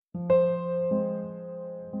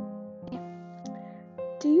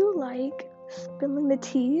do you like spilling the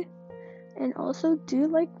tea? And also, do you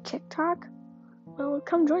like TikTok? Well,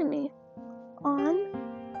 come join me on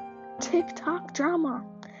TikTok Drama.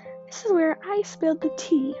 This is where I spill the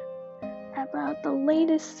tea about the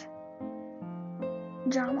latest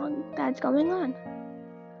drama that's going on.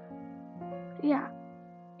 Yeah,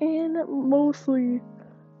 and mostly,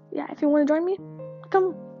 yeah, if you want to join me,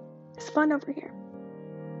 come, it's fun over here.